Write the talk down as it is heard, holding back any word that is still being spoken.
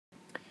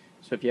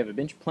So if you have a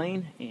bench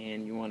plane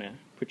and you want to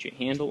put your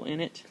handle in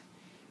it,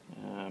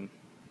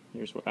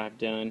 here's what I've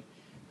done.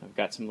 I've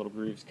got some little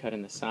grooves cut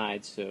in the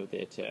sides so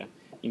that you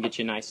can get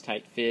you a nice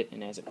tight fit,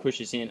 and as it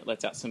pushes in, it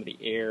lets out some of the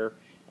air,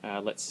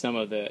 lets some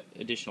of the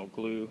additional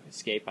glue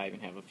escape. I even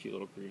have a few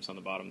little grooves on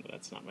the bottom, but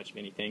that's not much of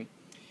anything.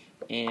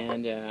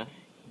 And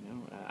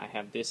I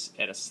have this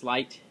at a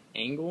slight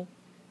angle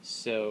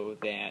so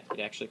that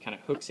it actually kind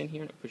of hooks in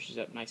here and it pushes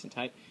up nice and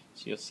tight.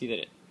 So you'll see that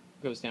it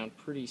goes down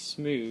pretty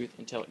smooth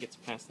until it gets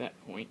past that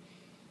point,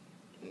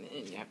 and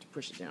then you have to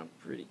push it down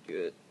pretty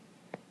good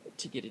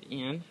to get it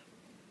in.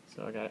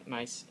 So I got it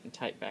nice and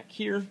tight back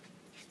here,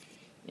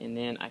 and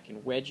then I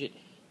can wedge it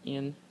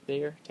in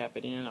there, tap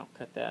it in. I'll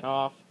cut that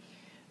off,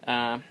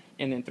 and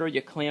then throw you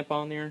a clamp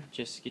on there.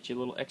 Just get you a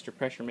little extra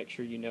pressure, make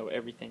sure you know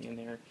everything in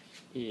there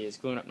is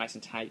gluing up nice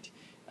and tight.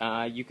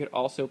 You could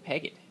also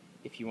peg it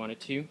if you wanted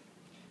to.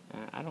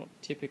 I don't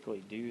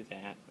typically do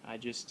that.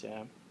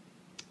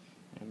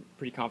 I'm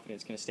pretty confident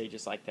it's going to stay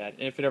just like that.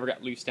 And if it ever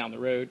got loose down the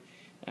road,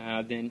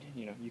 then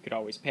you could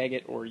always peg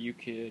it, or you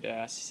could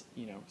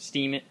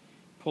steam it,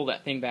 pull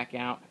that thing back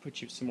out,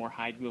 put you some more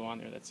hide glue on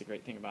there. That's the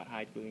great thing about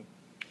hide glue.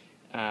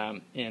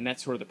 And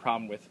that's sort of the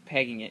problem with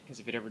pegging it, because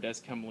if it ever does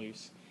come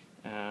loose,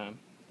 then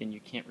you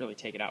can't really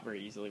take it out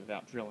very easily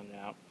without drilling it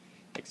out,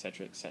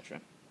 etc., etc.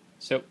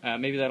 So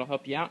maybe that'll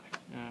help you out,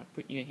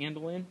 putting your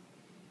handle in.